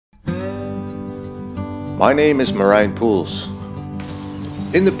My name is Marijn Poels,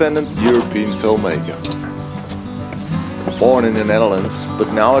 independent European filmmaker. Born in the Netherlands,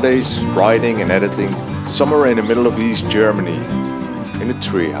 but nowadays writing and editing somewhere in the middle of East Germany, in a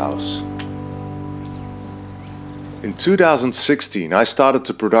treehouse. In 2016 I started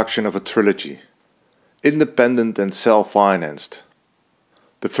the production of a trilogy, independent and self-financed.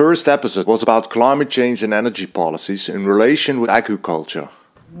 The first episode was about climate change and energy policies in relation with agriculture.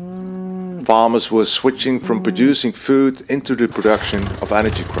 Farmers were switching from producing food into the production of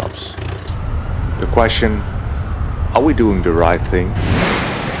energy crops. The question, are we doing the right thing?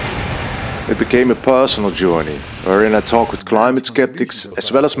 It became a personal journey, wherein I talk with climate skeptics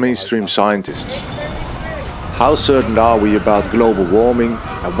as well as mainstream scientists. How certain are we about global warming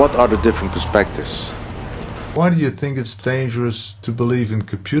and what are the different perspectives? Why do you think it's dangerous to believe in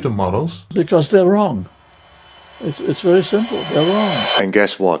computer models? Because they're wrong. It's very simple, they're wrong. And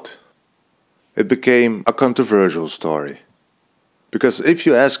guess what? It became a controversial story. Because if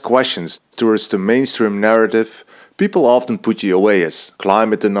you ask questions towards the mainstream narrative, people often put you away as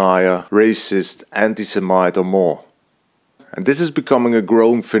climate denier, racist, anti-Semite or more. And this is becoming a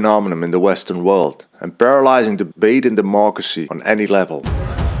growing phenomenon in the Western world and paralyzing debate and democracy on any level.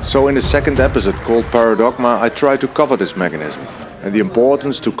 So in the second episode called Paradogma, I try to cover this mechanism and the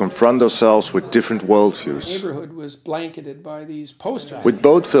importance to confront ourselves with different worldviews. The neighborhood was blanketed by these posters. With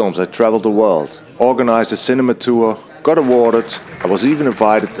both films I traveled the world, organized a cinema tour, got awarded, I was even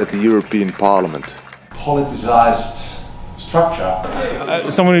invited at the European Parliament. Politicized structure.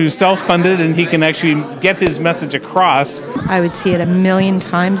 Someone who's self-funded and he can actually get his message across. I would see it 1,000,000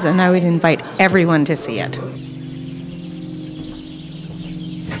 times and I would invite everyone to see it.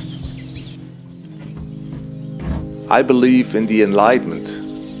 I believe in the Enlightenment,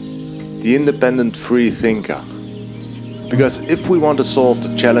 the independent free thinker. Because if we want to solve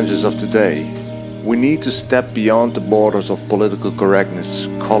the challenges of today, we need to step beyond the borders of political correctness,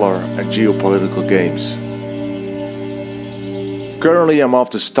 color and geopolitical games. Currently I'm off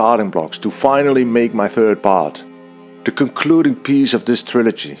the starting blocks to finally make my third part, the concluding piece of this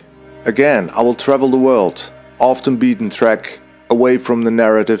trilogy. Again, I will travel the world, often beaten track, away from the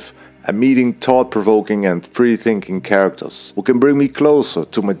narrative, and meeting thought-provoking and free-thinking characters who can bring me closer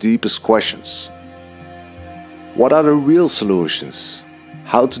to my deepest questions. What are the real solutions?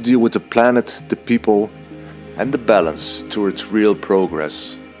 How to deal with the planet, the people, and the balance towards real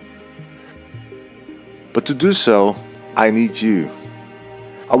progress. But to do so, I need you.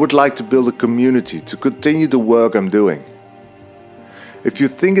 I would like to build a community to continue the work I'm doing. If you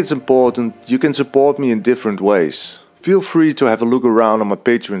think it's important, you can support me in different ways. Feel free to have a look around on my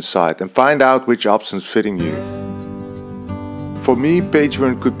Patreon site and find out which options fitting you. For me,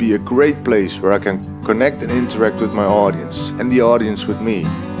 Patreon could be a great place where I can connect and interact with my audience and the audience with me.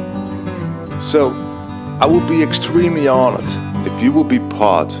 So, I would be extremely honored if you would be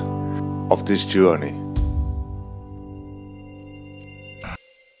part of this journey.